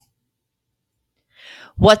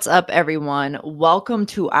What's up, everyone? Welcome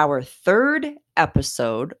to our third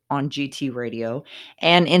episode on GT Radio.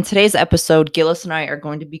 And in today's episode, Gillis and I are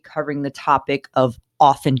going to be covering the topic of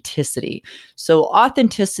authenticity. So,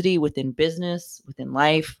 authenticity within business, within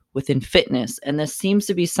life, within fitness. And this seems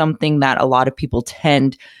to be something that a lot of people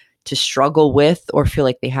tend to struggle with or feel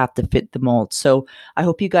like they have to fit the mold. So, I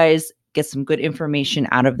hope you guys get some good information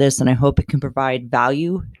out of this, and I hope it can provide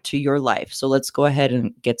value to your life. So, let's go ahead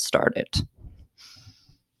and get started.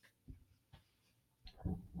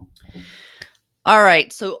 All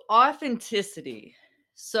right. So authenticity.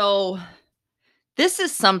 So this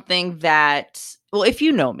is something that, well, if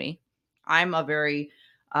you know me, I'm a very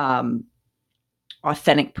um,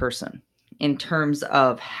 authentic person in terms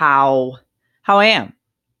of how I am.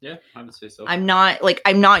 Yeah, I would say so. I'm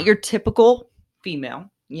not your typical female.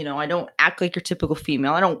 You know, I don't act like your typical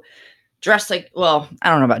female. I don't dress like, well, I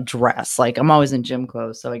don't know about dress. Like I'm always in gym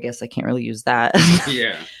clothes, so I guess I can't really use that.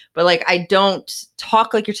 Yeah. But like I don't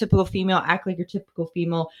talk like your typical female, act like your typical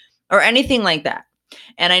female, or anything like that.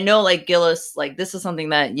 And I know like Gillis, like this is something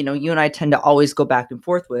that, you know, you and I tend to always go back and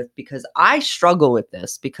forth with because I struggle with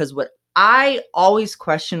this because what I always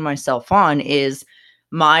question myself on is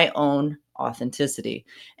my own authenticity.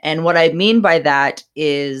 And what I mean by that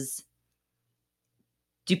is,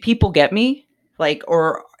 do people get me? Like,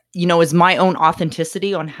 or, you know, is my own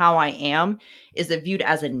authenticity on how I am, is it viewed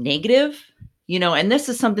as a negative? You know, and this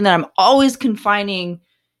is something that I'm always confining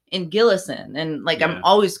in Gillison. And like, I'm Yeah.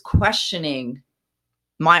 always questioning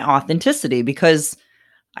my authenticity because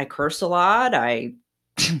I curse a lot.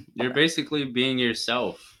 You're basically being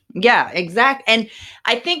yourself. Yeah, exact. And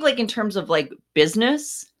I think like in terms of like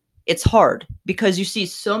business, it's hard because you see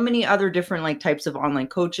so many other different like types of online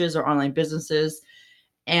coaches or online businesses,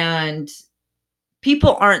 and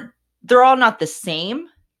people aren't, they're all not the same,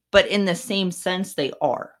 but in the same sense they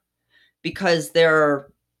are, because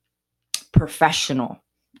they're professional,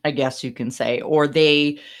 I guess you can say, or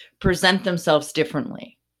they present themselves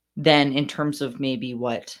differently than in terms of maybe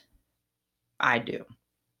what I do.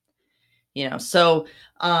 You know, so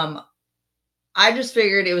I just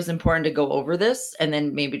figured it was important to go over this and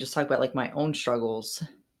then maybe just talk about like my own struggles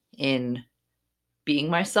in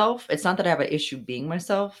being myself. It's not that I have an issue being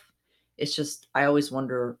myself. It's just I always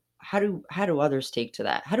wonder, how do others take to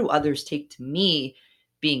that? How do others take to me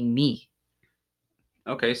being me?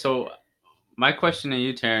 Okay, so my question to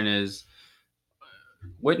you, Taryn, is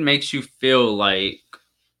what makes you feel like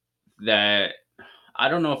that? I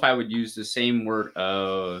don't know if I would use the same word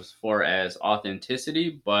as far as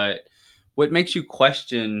authenticity, but what makes you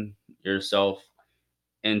question yourself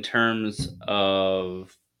in terms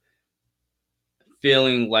of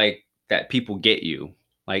feeling like that people get you?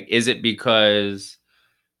 Like, is it because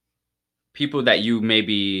people that you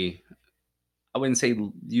maybe, I wouldn't say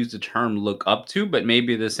use the term look up to, but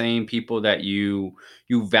maybe the same people that you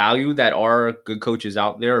value that are good coaches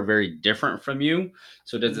out there are very different from you.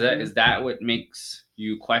 So does that, is that what makes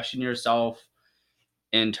you question yourself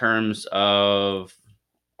in terms of,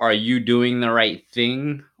 are you doing the right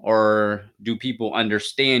thing, or do people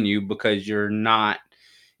understand you because you're not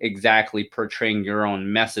exactly portraying your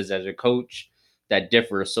own message as a coach that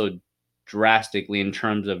differs so drastically in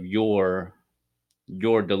terms of your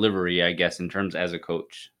delivery, I guess, in terms as a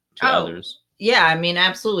coach to Oh, others. yeah, I mean,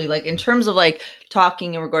 absolutely. Like in terms of like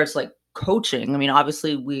talking in regards to like coaching, I mean,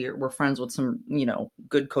 obviously we're friends with some, you know,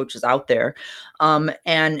 good coaches out there.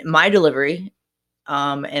 And my delivery,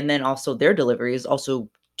 and then also their delivery is also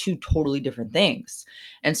two totally different things.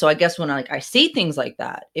 And so I guess when I see things like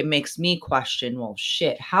that, it makes me question, well,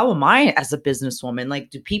 shit, how am I as a businesswoman? Like,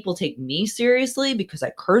 do people take me seriously because I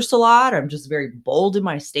curse a lot? I'm just very bold in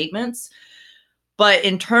my statements. But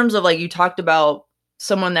in terms of like you talked about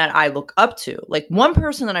someone that I look up to, like one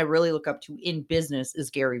person that I really look up to in business is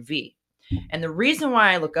Gary Vee. And the reason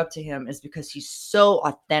why I look up to him is because he's so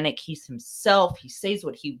authentic. He's himself. He says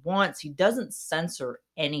what he wants. He doesn't censor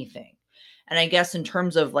anything. And I guess in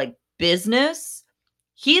terms of like business,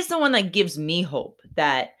 he's the one that gives me hope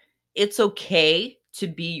that it's okay to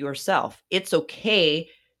be yourself. It's okay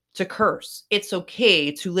to curse. It's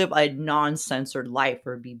okay to live a non-censored life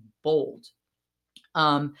or be bold.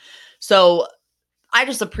 Um, so I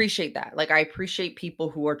just appreciate that. Like I appreciate people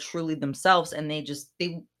who are truly themselves and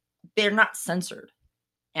they're not censored.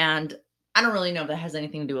 And I don't really know if that has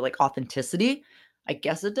anything to do with like authenticity. I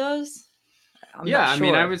guess it does. I'm Yeah, not I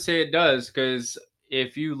mean, I sure. would say it does, because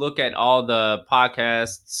if you look at all the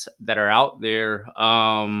podcasts that are out there,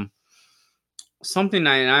 something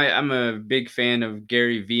I'm a big fan of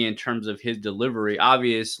Gary Vee in terms of his delivery.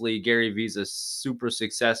 Obviously, Gary Vee's a super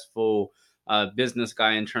successful business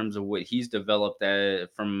guy in terms of what he's developed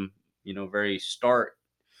from very start.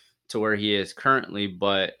 to where he is currently.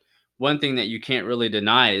 But one thing that you can't really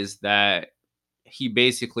deny is that he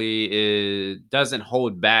basically doesn't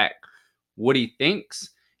hold back what he thinks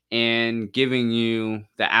and giving you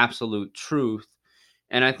the absolute truth.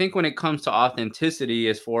 And I think when it comes to authenticity,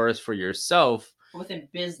 as far as for yourself, within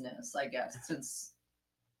business, I guess,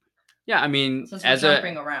 yeah, I mean, since we're as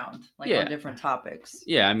jumping a around like on yeah, different topics.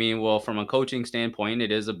 yeah, I mean, well, from a coaching standpoint,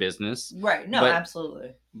 it is a business, Right. No, but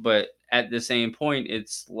absolutely. at the same point,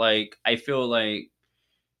 it's like I feel like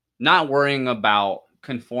not worrying about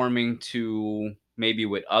conforming to maybe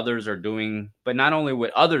what others are doing, but not only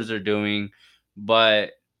what others are doing,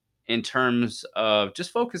 but in terms of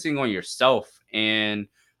just focusing on yourself. And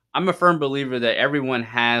I'm a firm believer that everyone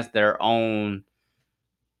has their own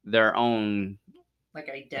Like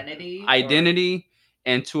identity or identity,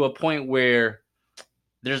 and to a point where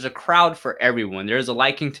there's a crowd for everyone. There's a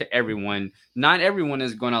liking to everyone. Not everyone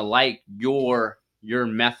is going to like your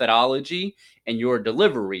methodology and your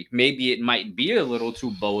delivery. Maybe it might be a little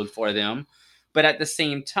too bold for them, but at the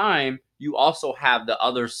same time, you also have the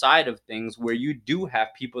other side of things where you do have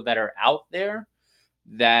people that are out there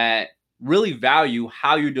that really value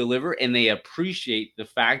how you deliver, and they appreciate the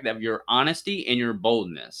fact of your honesty and your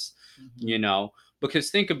boldness. You know,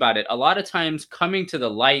 because think about it, a lot of times coming to the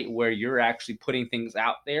light where you're actually putting things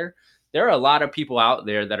out there, there are a lot of people out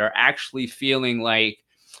there that are actually feeling like,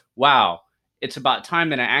 wow, it's about time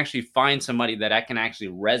that I actually find somebody that I can actually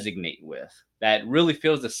resonate with, that really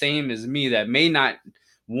feels the same as me, that may not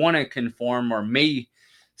want to conform or may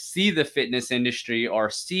see the fitness industry or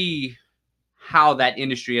see how that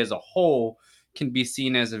industry as a whole can be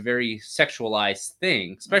seen as a very sexualized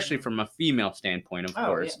thing, especially from a female standpoint, of Oh yeah,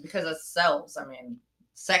 course. because it sells. I mean,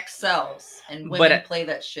 sex sells, and But women play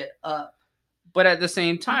that shit up. but at the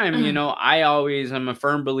same time, you know, I always am a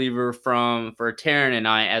firm believer from for Taryn and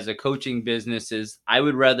I as a coaching business is I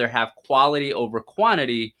would rather have quality over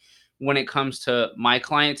quantity when it comes to my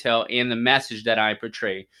clientele and the message that I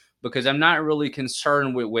portray. Because I'm not really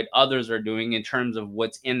concerned with what others are doing in terms of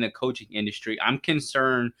what's in the coaching industry. I'm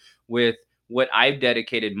concerned with what I've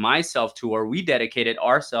dedicated myself to, or we dedicated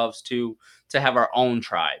ourselves to have our own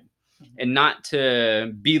tribe and not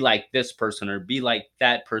to be like this person or be like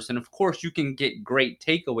that person. Of course, you can get great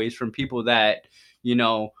takeaways from people that, you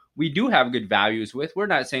know, we do have good values with. We're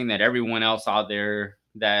not saying that everyone else out there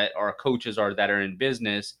that are coaches or that are in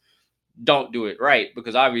business don't do it right,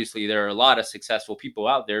 because obviously there are a lot of successful people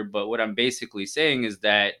out there. But what I'm basically saying is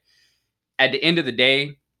that at the end of the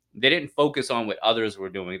day, they didn't focus on what others were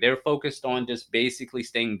doing. They were focused on just basically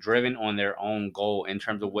staying driven on their own goal in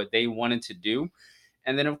terms of what they wanted to do.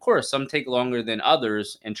 And then, of course, some take longer than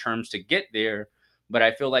others in terms to get there. But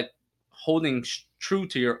I feel like holding true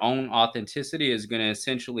to your own authenticity is going to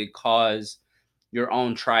essentially cause your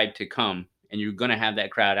own tribe to come, and you're going to have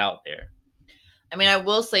that crowd out there. I mean, I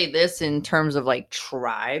will say this in terms of like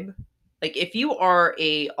tribe. Like if you are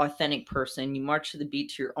a authentic person, you march to the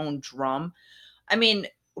beat to your own drum. I mean,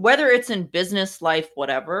 whether it's in business, life,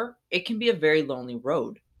 whatever, it can be a very lonely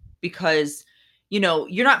road because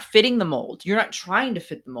you're not fitting the mold. You're not trying to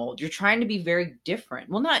fit the mold. You're trying to be very different.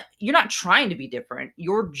 Well, not you're not trying to be different.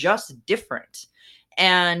 You're just different.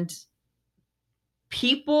 And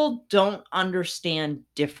people don't understand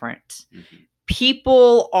different. Mm-hmm.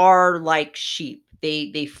 People are like sheep.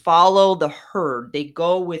 They follow the herd. They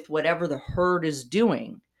go with whatever the herd is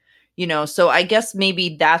doing. So I guess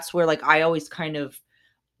maybe that's where like I always kind of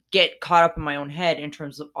get caught up in my own head in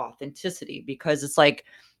terms of authenticity, because it's like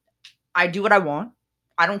I do what I want.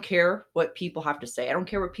 I don't care what people have to say. I don't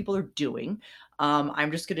care what people are doing.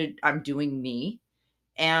 I'm doing me,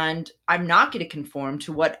 and I'm not going to conform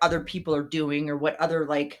to what other people are doing or what other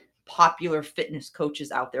like popular fitness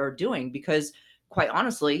coaches out there are doing, because quite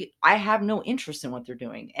honestly, I have no interest in what they're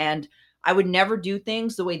doing, and I would never do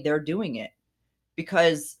things the way they're doing it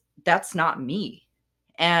because that's not me.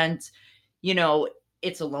 And you know,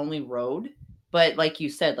 it's a lonely road, but like you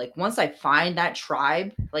said, like once I find that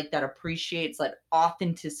tribe like that appreciates like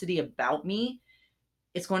authenticity about me,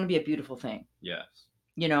 it's going to be a beautiful thing. Yes.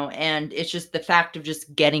 And it's just the fact of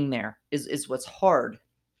just getting there is what's hard.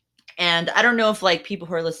 And I don't know if like people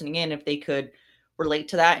who are listening in, if they could relate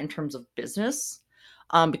to that in terms of business,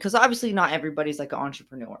 because obviously not everybody's like an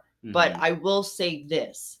entrepreneur. Mm-hmm. But I will say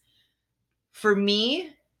this: for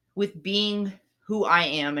me, with being who I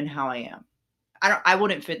am and how I am, I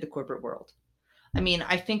wouldn't fit the corporate world. I mean,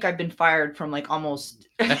 I think I've been fired from like almost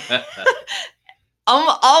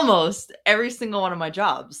almost every single one of my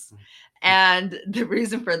jobs. And the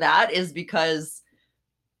reason for that is because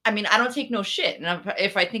I mean, I don't take no shit. And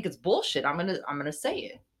if I think it's bullshit, I'm going to say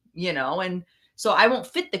it, and so I won't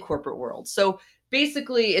fit the corporate world. So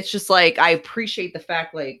basically it's just like I appreciate the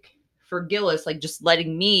fact, like, for Gillis, like, just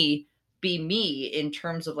letting me be me in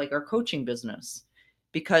terms of like our coaching business,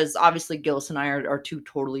 because obviously Gillis and I are two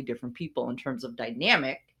totally different people in terms of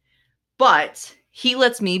dynamic, but he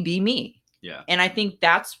lets me be me. Yeah. And I think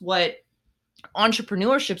that's what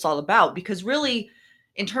entrepreneurship's all about, because really,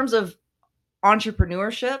 in terms of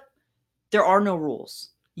entrepreneurship, there are no rules.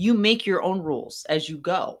 You make your own rules as you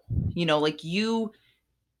go. Like,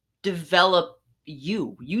 develop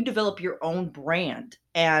you develop your own brand.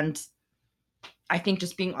 And I think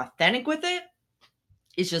just being authentic with it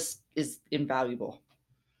is invaluable.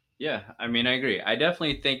 Yeah, I mean, I agree. I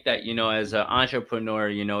definitely think that, as an entrepreneur,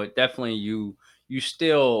 it definitely you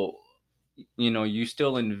still, you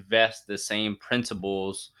still invest the same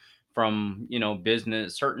principles from,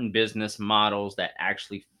 business, certain business models that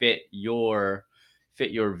actually fit your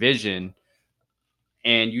vision,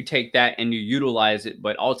 and you take that and you utilize it,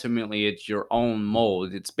 but ultimately it's your own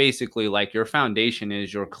mold. It's basically like your foundation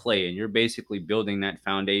is your clay, and you're basically building that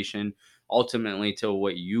foundation ultimately to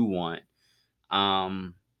what you want.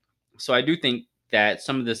 Um so I do think that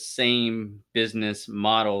some of the same business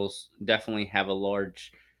models definitely have a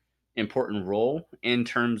large important role in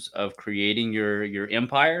terms of creating your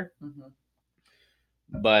empire. Mhm.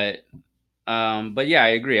 But yeah, I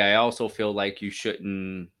agree. I also feel like you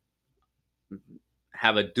shouldn't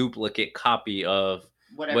have a duplicate copy of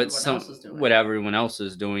What everyone else is doing. what everyone else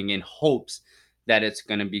is doing in hopes that it's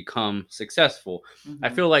going to become successful. I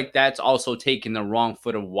Mhm. feel like that's also taking the wrong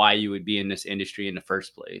foot of why you would be in this industry in the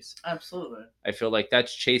first place. Absolutely. I feel like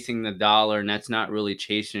that's chasing the dollar, and that's not really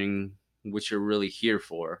chasing what you're really here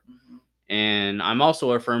for. Mhm. And I'm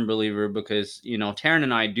also a firm believer because, Taryn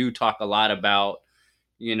and I do talk a lot about,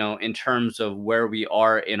 in terms of where we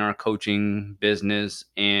are in our coaching business.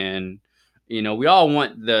 And, we all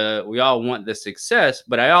want the success,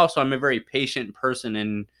 but I'm a very patient person,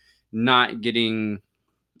 and not getting,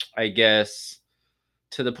 I guess,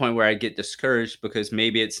 to the point where I get discouraged because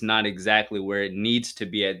maybe it's not exactly where it needs to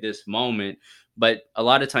be at this moment. But a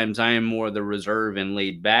lot of times I am more the reserve and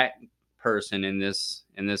laid back person in this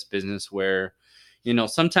business, where,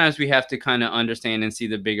 sometimes we have to kind of understand and see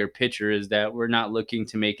the bigger picture, is that we're not looking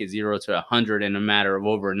to make it 0 to 100 in a matter of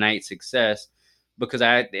overnight success, because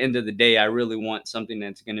at the end of the day, I really want something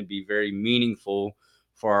that's going to be very meaningful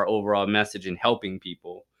for our overall message and helping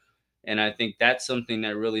people. And I think that's something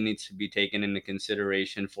that really needs to be taken into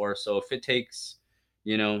consideration for. So if it takes,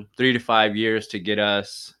 3 to 5 years to get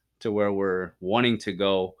us to where we're wanting to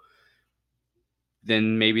go,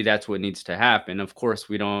 then maybe that's what needs to happen. Of course,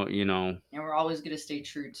 we don't, And we're always going to stay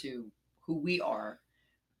true to who we are.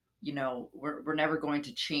 We're never going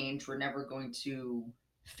to change. We're never going to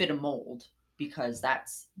fit a mold, because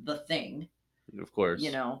that's the thing, of you course.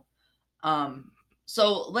 know. Um,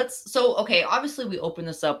 so okay, obviously we open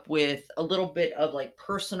this up with a little bit of like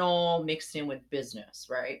personal mixed in with business,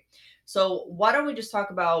 right? So why don't we just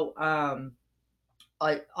talk about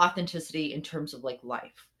authenticity in terms of like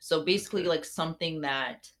life? So basically, Okay. like, something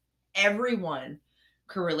that everyone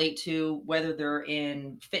can relate to, whether they're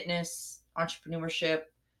in fitness, entrepreneurship,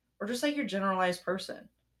 or just like your generalized person,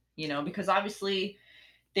 because obviously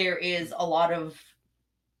there is a lot of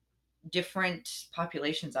different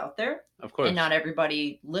populations out there, Of and not course.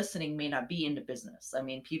 everybody listening may not be into business. I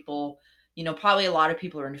mean, people, probably a lot of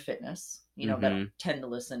people are into fitness, that Mm-hmm. tend to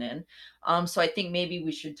listen in. So I think maybe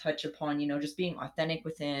we should touch upon, just being authentic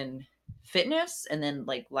within fitness, and then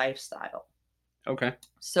like lifestyle. Okay.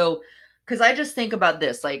 So, because I just think about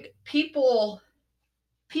this, like, people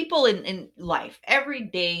in life,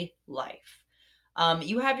 everyday life.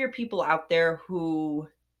 You have your people out there who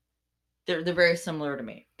they're very similar to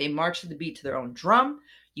me. They march to the beat to their own drum.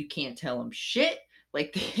 You can't tell them shit.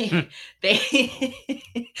 Like, they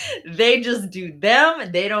they just do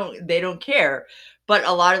them. They don't care. But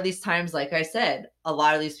a lot of these times, like I said, a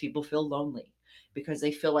lot of these people feel lonely because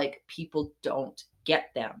they feel like people don't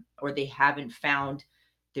get them, or they haven't found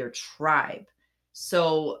their tribe.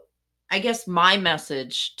 So I guess my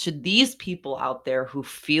message to these people out there who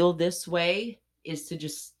feel this way is to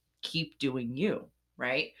just keep doing you,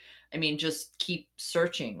 right? I mean, just keep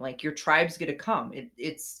searching. Like, your tribe's gonna come.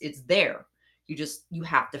 It's there. You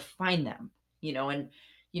have to find them. And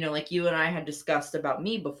like you and I had discussed about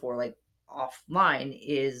me before, like offline,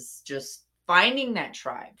 is just finding that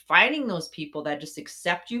tribe, finding those people that just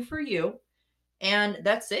accept you for you, and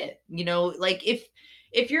that's it. Like,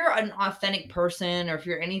 if you're an authentic person, or if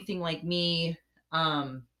you're anything like me,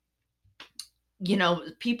 um,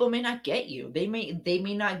 people may not get you. They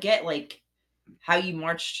may not get, like, how you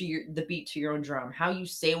march to the beat to your own drum, how you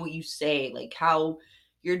say what you say, like how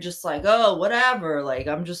you're just like, oh, whatever, like,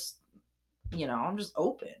 I'm just I'm just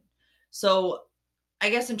open. So I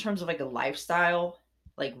guess in terms of like a lifestyle,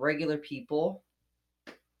 like regular people,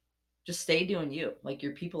 just stay doing you. Like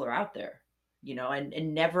your people are out there,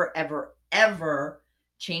 and never, ever, ever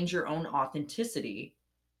change your own authenticity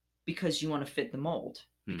because you want to fit the mold,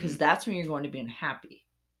 because Mm-hmm. that's when you're going to be unhappy.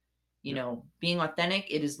 Yep. Being authentic,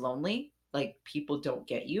 it is lonely. Like people don't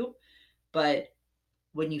get you. But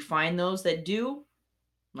when you find those that do,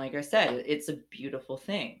 like I said, it's a beautiful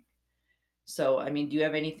thing. So, I mean, do you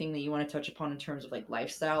have anything that you want to touch upon in terms of like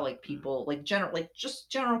lifestyle, like people, like just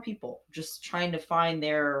general people, just trying to find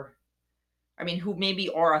their, I mean, who maybe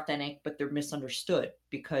are authentic, but they're misunderstood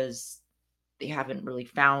because they haven't really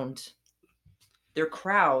found their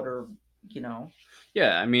crowd or, you know,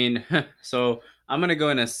 Yeah, I mean, so I'm gonna go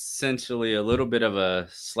in essentially a little bit of a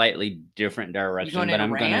slightly different you're going direction, in but a I'm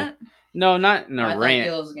gonna rant. no, not in Oh, a I thought rant.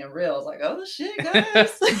 Gil was getting real. I was like, oh shit,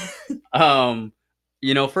 guys. um,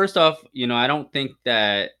 first off, I don't think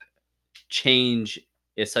that change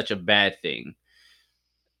is such a bad thing.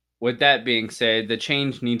 With that being said, the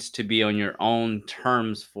change needs to be on your own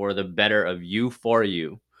terms for the better of you for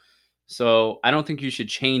you. So I don't think you should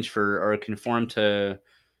change for or conform to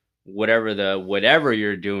whatever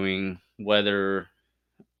you're doing, whether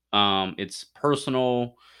it's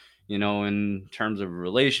personal, in terms of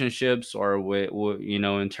relationships or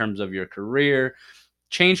in terms of your career.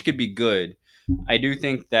 Change could be good. I do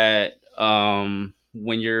think that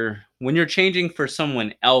when you're changing for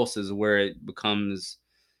someone else is where it becomes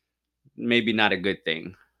maybe not a good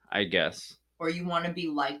thing, I guess. Or you want to be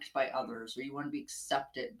liked by others, or you want to be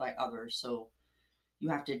accepted by others. So you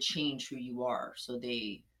have to change who you are so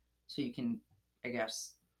you can, I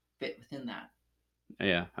guess, fit within that.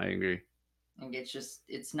 Yeah, I agree. And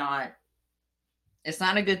it's not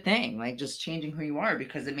a good thing, like just changing who you are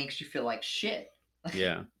because it makes you feel like shit.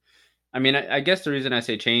 Yeah. I mean, I guess the reason I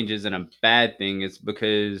say change isn't a bad thing is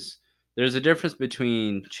because there's a difference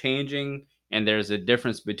between changing and there's a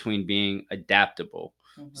difference between being adaptable.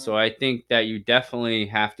 So Mm-hmm. I think that you definitely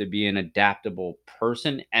have to be an adaptable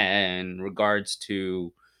person in regards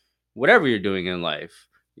to whatever you're doing in life.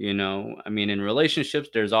 I mean, in relationships,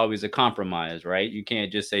 there's always a compromise, right? You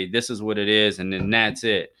can't just say this is what it is and then that's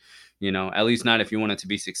it. At least not if you want it to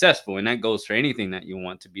be successful. And that goes for anything that you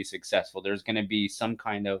want to be successful. There's going to be some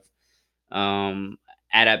kind of um,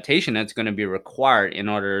 adaptation that's going to be required in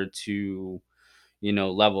order to,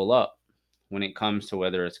 level up when it comes to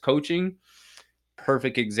whether it's coaching.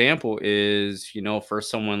 Perfect example is, for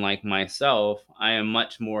someone like myself, I am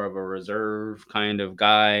much more of a reserve kind of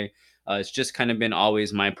guy. It's just kind of been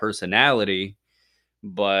always my personality.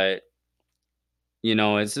 But,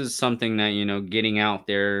 this is something that, getting out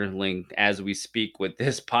there, like as we speak with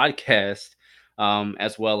this podcast,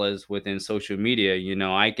 as well as within social media,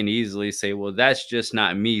 I can easily say, well, that's just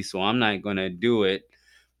not me. So I'm not going to do it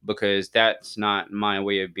because that's not my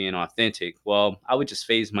way of being authentic. Well, I would just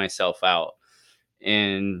phase myself out,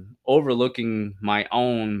 and overlooking my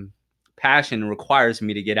own passion requires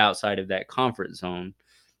me to get outside of that comfort zone.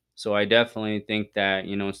 So I definitely think that,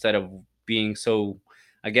 instead of being so,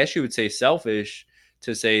 I guess you would say selfish,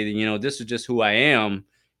 to say, this is just who I am,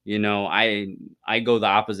 I go the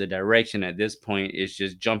opposite direction at this point. It's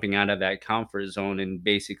just jumping out of that comfort zone and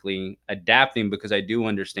basically adapting, because I do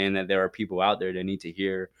understand that there are people out there that need to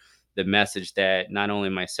hear the message that not only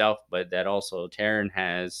myself, but that also Taryn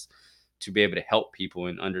has, to be able to help people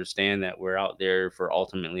and understand that we're out there for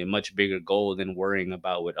ultimately a much bigger goal than worrying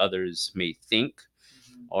about what others may think,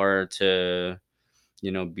 Mm-hmm. or to,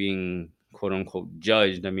 being quote unquote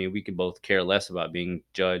judged. I mean, we could both care less about being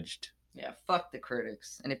judged. Yeah, fuck the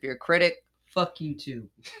critics. And if you're a critic, fuck you too.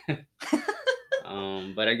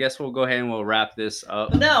 But I guess we'll go ahead and we'll wrap this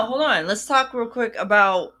up. But no, hold on. Let's talk real quick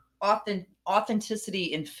about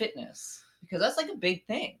authenticity in fitness, because that's like a big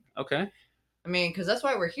thing. Okay. I mean, because that's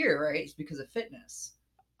why we're here, right? It's because of fitness.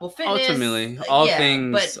 Well, fitness, Ultimately, all yeah,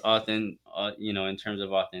 but things in terms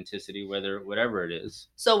of authenticity, whatever it is.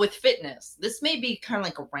 so with fitness, this may be kind of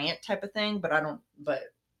like a rant type of thing, but I don't, but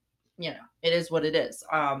it is what it is.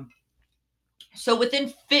 So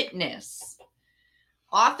within fitness,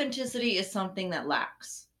 authenticity is something that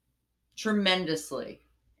lacks tremendously.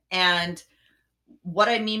 And what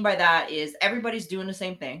I mean by that is everybody's doing the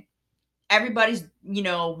same thing. Everybody's,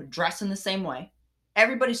 dressing the same way.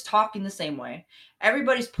 Everybody's talking the same way.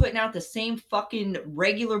 Everybody's putting out the same fucking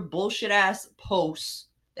regular bullshit ass posts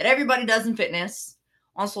that everybody does in fitness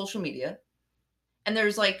on social media. And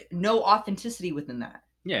there's like no authenticity within that.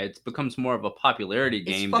 Yeah, it becomes more of a popularity It's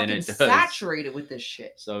game than fucking it does. saturated with this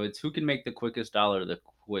shit. So it's who can make the quickest dollar the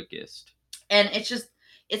quickest. And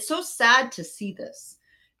it's so sad to see this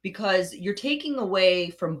because you're taking away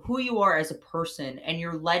from who you are as a person, and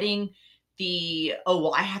you're letting the, oh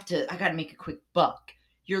well, I got to make a quick buck.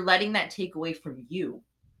 You're letting that take away from you.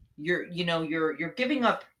 You're giving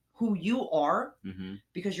up who you are Mm-hmm.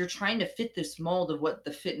 because you're trying to fit this mold of what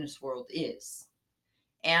the fitness world is.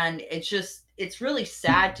 And it's really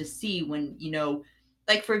sad to see when,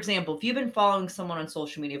 like for example, if you've been following someone on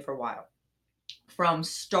social media for a while, from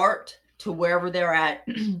start to wherever they're at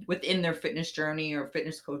within their fitness journey or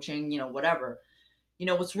fitness coaching, whatever.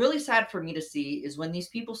 What's really sad for me to see is when these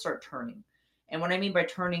people start turning. And what I mean by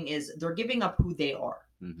turning is they're giving up who they are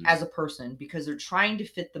Mm-hmm. as a person because they're trying to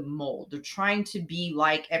fit the mold. They're trying to be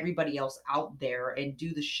like everybody else out there and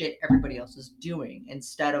do the shit everybody else is doing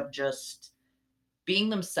instead of just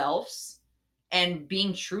being themselves and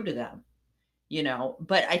being true to them.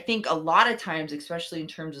 But I think a lot of times, especially in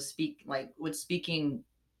terms of speaking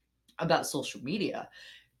about social media,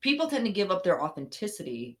 people tend to give up their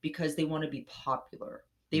authenticity because they want to be popular.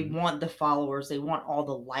 They Mm-hmm. want the followers, they want all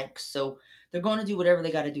the likes. So they're going to do whatever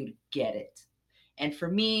they got to do to get it. And for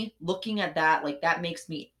me, looking at that, like that makes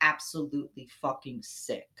me absolutely fucking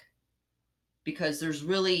sick because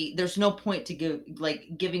there's no point to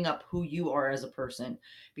giving up who you are as a person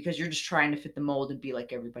because you're just trying to fit the mold and be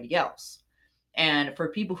like everybody else. And for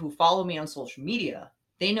people who follow me on social media,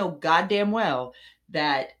 they know goddamn well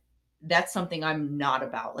that that's something I'm not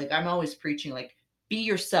about. Like I'm always preaching like be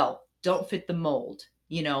yourself, don't fit the mold.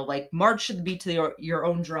 Like march to the beat to your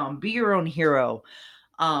own drum, be your own hero.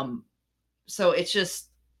 Um so it's just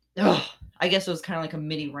ugh, I guess it was kind of like a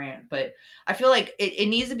mini rant, but I feel like it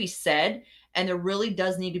needs to be said, and there really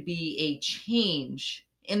does need to be a change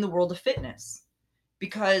in the world of fitness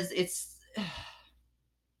because it's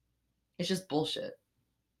just bullshit.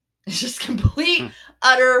 It's just complete,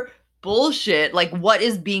 utter bullshit, like what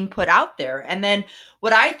is being put out there. And then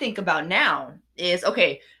what I think about now is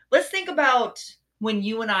okay, let's think about when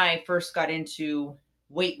you and I first got into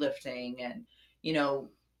weightlifting and, you know,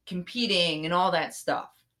 competing and all that stuff.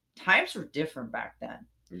 Times were different back then.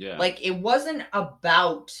 Yeah. Like it wasn't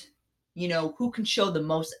about, who can show the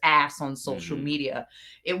most ass on social Mm-hmm. media.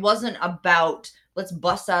 It wasn't about let's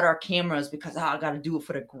bust out our cameras because I got to do it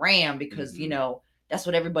for the gram because, Mm-hmm. that's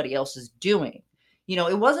what everybody else is doing.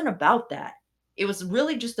 It wasn't about that. It was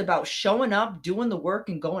really just about showing up, doing the work,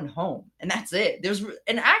 and going home. And that's it.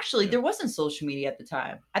 And actually, Yeah. there wasn't social media at the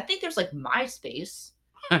time. I think there's like MySpace.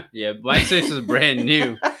 Yeah. MySpace was brand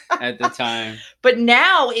new at the time. But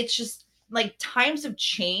now it's just like times have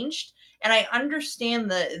changed. And I understand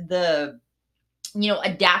the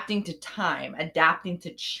adapting to time, adapting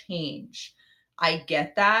to change. I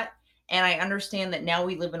get that. And I understand that now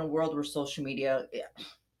we live in a world where social media,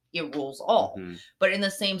 it rules all. Mm-hmm. But in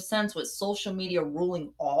the same sense, with social media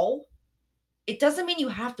ruling all, it doesn't mean you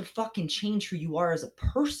have to fucking change who you are as a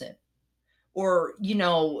person or,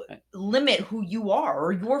 limit who you are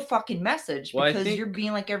or your fucking message Well, I because you're think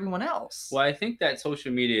being like everyone else. Well, I think that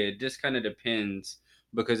social media it just kind of depends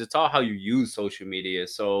because it's all how you use social media.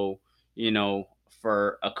 So,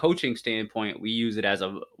 for a coaching standpoint, we use it as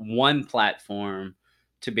a one platform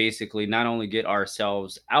to basically not only get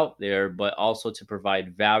ourselves out there, but also to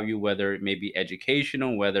provide value, whether it may be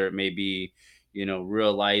educational, whether it may be,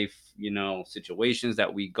 real life, situations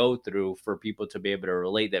that we go through for people to be able to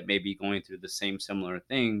relate that may be going through the same similar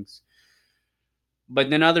things. But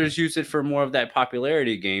then others use it for more of that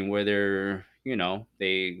popularity game where They're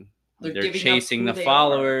they're giving up chasing who the they are.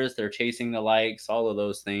 followers, they're chasing the likes, all of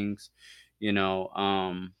those things. You know,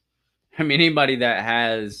 um I mean anybody that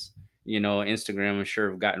has, Instagram, I'm sure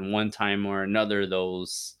have gotten one time or another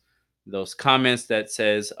those comments that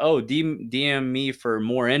says, "Oh, DM me for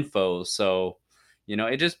more info." So,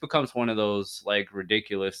 it just becomes one of those like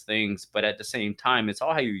ridiculous things, but at the same time, it's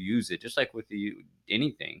all how you use it, just like with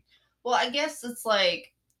anything. Well, I guess it's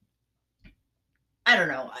like, I don't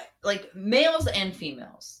know, like males and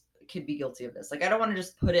females could be guilty of this. Like, I don't want to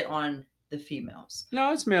just put it on the females.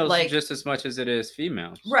 No, it's males Like, just as much as it is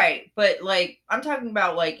females. right, but like I'm talking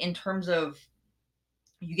about like in terms of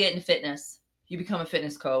you get into fitness, you become a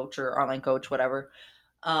fitness coach or online coach, whatever.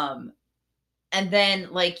 Um, and then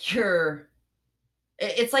like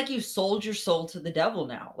it's like you sold your soul to the devil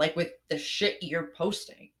now, like with the shit you're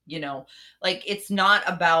posting. Like it's not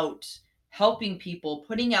about helping people,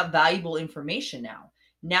 putting out valuable information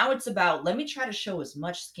now it's about let me try to show as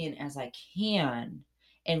much skin as I can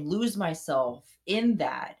and lose myself in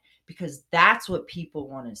that because that's what people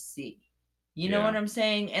want to see. You know Yeah. what I'm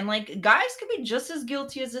saying? And like guys could be just as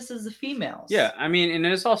guilty as this as the Yeah, females. I mean, and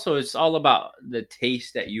it's all about the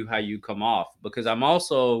taste that how you come off because I'm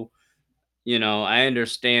also I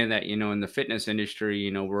understand that, in the fitness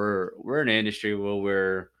industry, we're in an industry where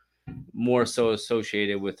we're more so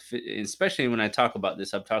associated with especially when I talk about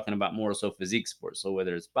this, I'm talking about more so physique sports. So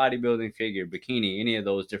whether it's bodybuilding, figure, bikini, any of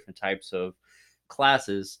those different types of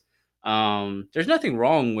classes, there's nothing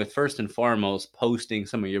wrong with first and foremost posting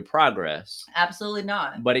some of your progress, Absolutely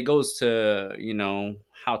not. but it goes to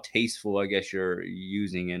how tasteful I guess you're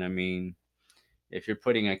using it. I mean, if you're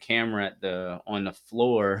putting a camera on the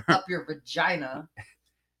floor Up your vagina.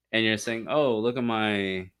 and you're saying, oh, look at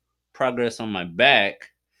my progress on my back,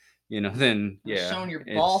 then yeah, Showing your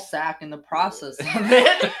ball it's sack in the process of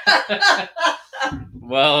it.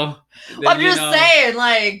 well, then I'm just saying,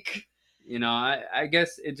 like, I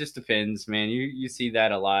guess it just depends, man. You see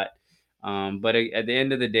that a lot. But at the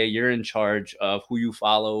end of the day, you're in charge of who you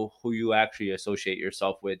follow, who you actually associate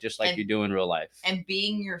yourself with, just like you and do in real life. and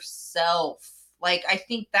being yourself. Like, I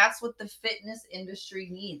think that's what the fitness industry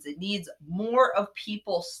needs. It needs more of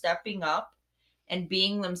people stepping up and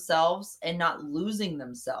being themselves and not losing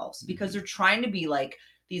themselves because they're trying to be like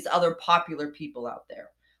these other popular people out there.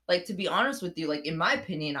 Like, to be honest with you, like, in my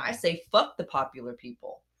opinion, I say fuck the popular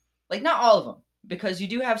people. Like, not all of them, because you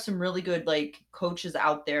do have some really good like coaches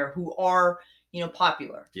out there who are,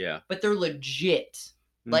 popular, Yeah. but they're legit.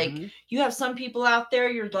 Like, Hmm. you have some people out there,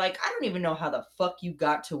 you're like, I don't even know how the fuck you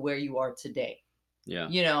got to where you are today. Yeah.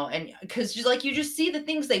 And because you just see the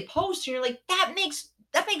things they post and you're like, that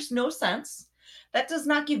makes no sense. That does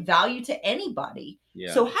not give value to anybody.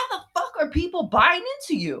 Yeah. So how the fuck are people buying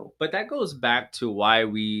into you? But that goes back to why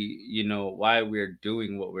why we're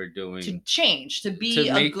doing what we're To doing, change, to to be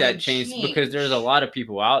a make that good change, because there's a change. lot of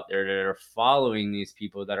people out there that are following these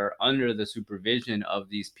people, that are under the supervision of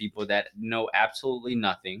these people that know absolutely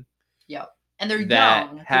nothing, Yep. And they're that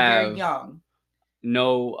young. They're very have young.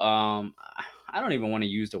 no I don't even want to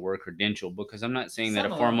use the word credential, because I'm not saying that a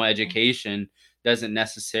Some of formal them. education doesn't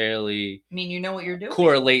necessarily I mean, you know what you're doing.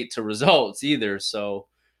 correlate to results either. So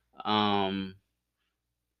um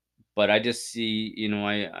but I just see,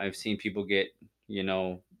 I've seen people get, you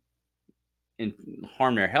know and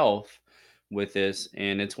harm their health with this,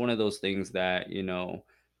 and it's one of those things that,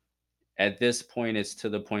 at this point, it's to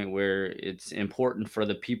the point where it's important for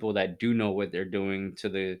the people that do know what they're doing, to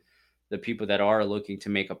the people that are looking to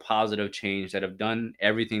make a positive change, that have done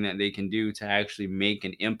everything that they can do to actually make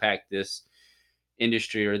and impact this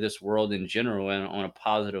industry or this world in general, and on a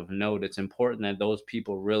positive note. It's important that those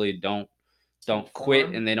people really don't quit,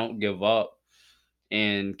 Conform. and they don't give up,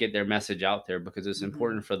 and get their message out there, because it's Mhm.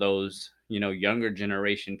 important for those, younger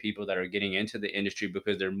generation people that are getting into the industry,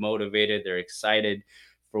 because they're motivated, they're excited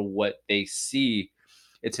for what they see.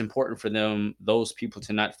 It's important for those people,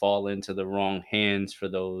 to not fall into the wrong hands for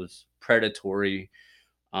those predatory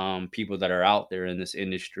people that are out there in this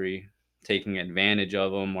industry, taking advantage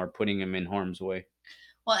of them or putting them in harm's way.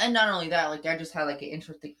 Well, and not only that, like I just had like an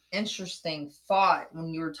interesting thought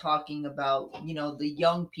when you were talking about, the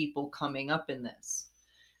young people coming up in this.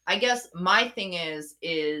 I guess my thing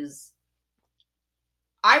is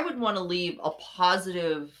I would want to leave a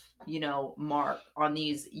positive, mark on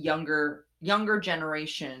these younger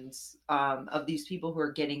generations of these people who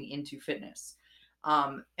are getting into fitness.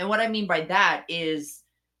 And what I mean by that is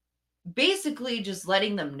basically just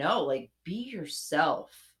letting them know, like, be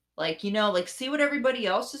yourself. Like, like, see what everybody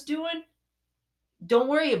else is doing. Don't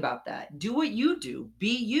worry about that. Do what you do.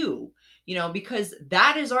 Be you. Because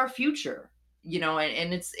that is our future.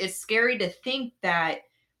 And it's scary to think that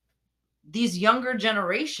these younger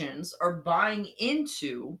generations are buying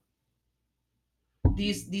into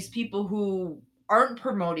these people who aren't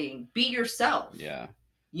promoting be yourself. Yeah.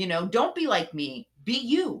 Don't be like me. Be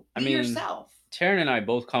you. I Be mean, yourself. Taryn and I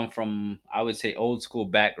both come from, I would say, old school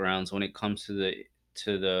backgrounds when it comes to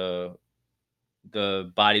to the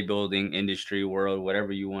the bodybuilding industry world,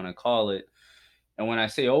 whatever you want to call it. And when I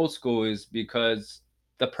say old school, is because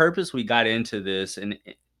the purpose we got into this, and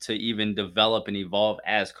to even develop and evolve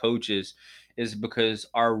as coaches, is because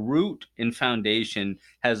our root and foundation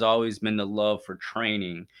has always been the love for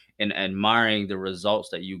training and admiring the results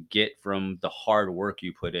that you get from the hard work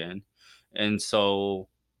you put in. And so,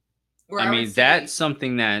 Where I I would mean, that's say,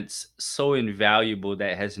 something that's so invaluable,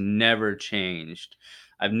 that has never changed.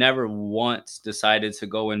 I've never once decided to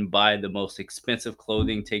go and buy the most expensive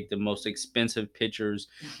clothing, take the most expensive pictures,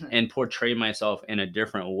 and portray myself in a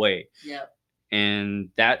different way. yeah. And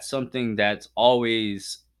that's something that's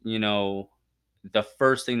always, the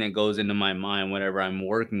first thing that goes into my mind whenever I'm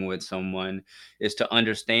working with someone, is to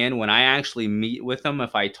understand, when I actually meet with them,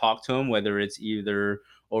 if I talk to them, whether it's either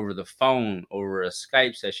over the phone, over a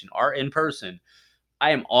Skype session, or in person, I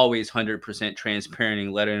am always 100% transparent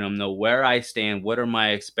and letting them know where I stand, what are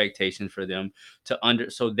my expectations for them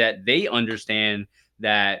so that they understand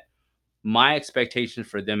that my expectations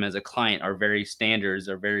for them as a client are very,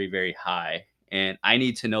 very high. And I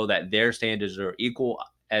need to know that their standards are equal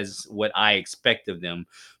as what I expect of them.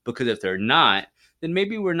 Because if they're not, then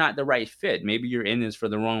maybe we're not the right fit. Maybe you're in this for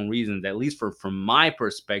the wrong reasons. At least from my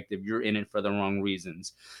perspective, you're in it for the wrong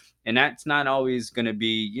reasons. And that's not always going to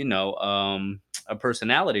be, a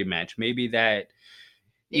personality match. Maybe that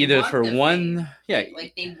They either want for the fame. one, yeah,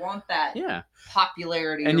 They want that yeah.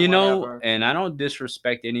 popularity And or whatever. and I don't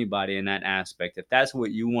disrespect anybody in that aspect. If that's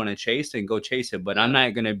what you want to chase, then go chase it. But I'm Yeah.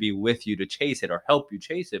 not going to be with you to chase it or help you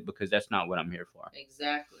chase it, because that's not what I'm here for.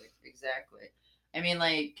 Exactly. I mean,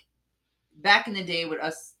 like, back in the day with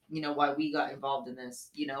us, why we got involved in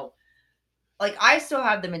this, like, I still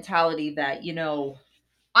have the mentality that,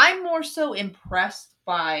 I'm more so impressed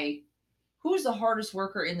by who's the hardest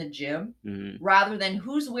worker in the gym Mm-hmm. rather than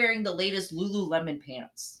who's wearing the latest Lululemon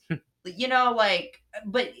pants. Like,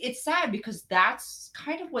 but it's sad because that's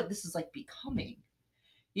kind of what this is like becoming.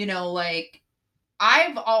 Like,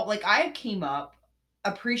 I came up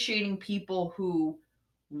appreciating people who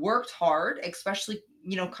worked hard, especially,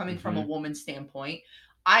 coming from a Mm-hmm. woman's standpoint.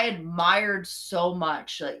 I admired so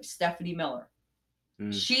much like Stephanie Miller.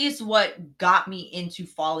 Mm. She's what got me into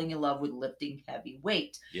falling in love with lifting heavy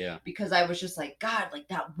weight, Yeah. because I was just like, God, like,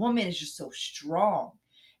 that woman is just so strong.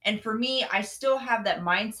 And for me, I still have that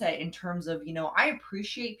mindset in terms of, I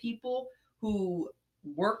appreciate people who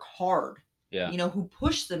work hard, Yeah. who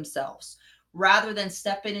push themselves rather than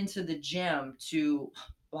stepping into the gym to,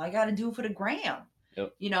 well, I got to do it for the gram.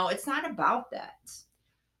 Yep. It's not about that.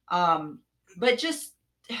 But just,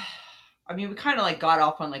 I mean, we kind of like got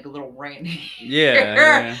off on like a little rant Yeah. here,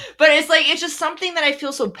 Yeah. but it's just something that I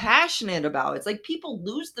feel so passionate about. It's like people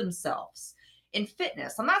lose themselves in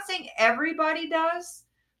fitness. I'm not saying everybody does,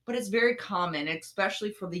 but it's very common,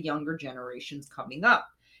 especially for the younger generations coming up,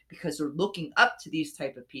 because they're looking up to these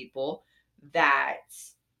type of people that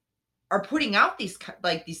are putting out these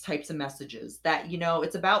types of messages that,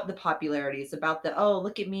 it's about the popularity. It's about the, oh,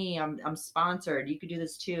 look at me, I'm sponsored, you can do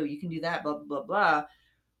this too, you can do that, blah blah blah,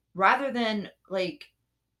 rather than, like,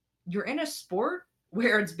 you're in a sport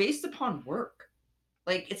where it's based upon work.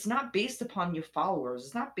 Like, it's not based upon your followers,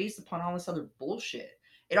 it's not based upon all this other bullshit.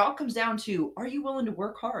 It all comes down to, are you willing to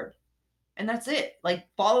work hard? And that's it. Like,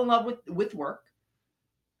 fall in love with work,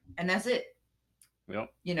 and that's it.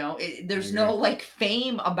 Yep. There's no like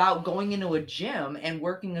fame about going into a gym and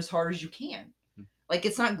working as hard as you can. Like,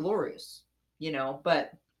 it's not glorious,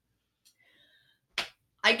 but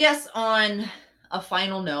I guess on a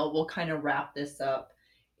final note, we'll kind of wrap this up.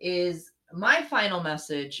 Is my final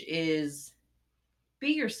message is,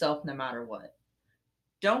 be yourself no matter what.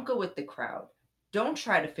 Don't go with the crowd. Don't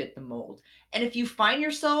try to fit the mold. And if you find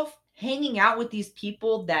yourself hanging out with these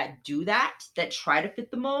people that do that try to fit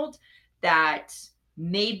the mold, that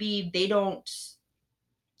maybe they don't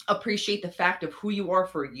appreciate the fact of who you are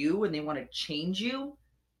for you and they want to change you,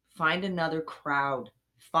 find another crowd,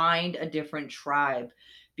 find a different tribe,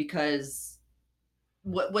 because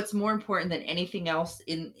what's more important than anything else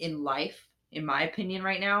in life, in my opinion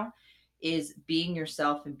right now, is being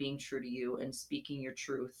yourself and being true to you and speaking your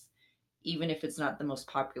truth, even if it's not the most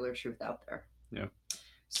popular truth out there. Yeah.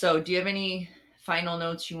 So do you have any final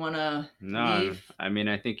notes you want to leave? I mean,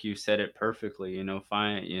 I think you said it perfectly.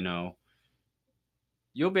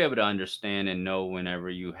 You'll be able to understand and know whenever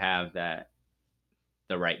you have the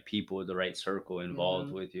right people, the right circle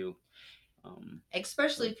involved with you.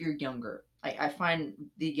 Especially if you're younger. I find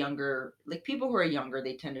the younger, like, people who are younger,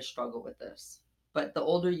 they tend to struggle with this. But the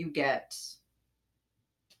older you get,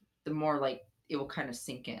 the more, like, it will kind of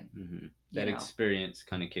sink in. Mm-hmm. That experience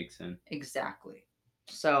kind of kicks in. Exactly.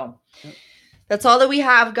 So that's all that we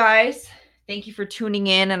have, guys. Thank you for tuning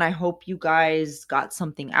in, and I hope you guys got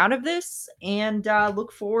something out of this, and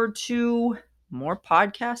look forward to more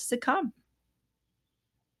podcasts to come.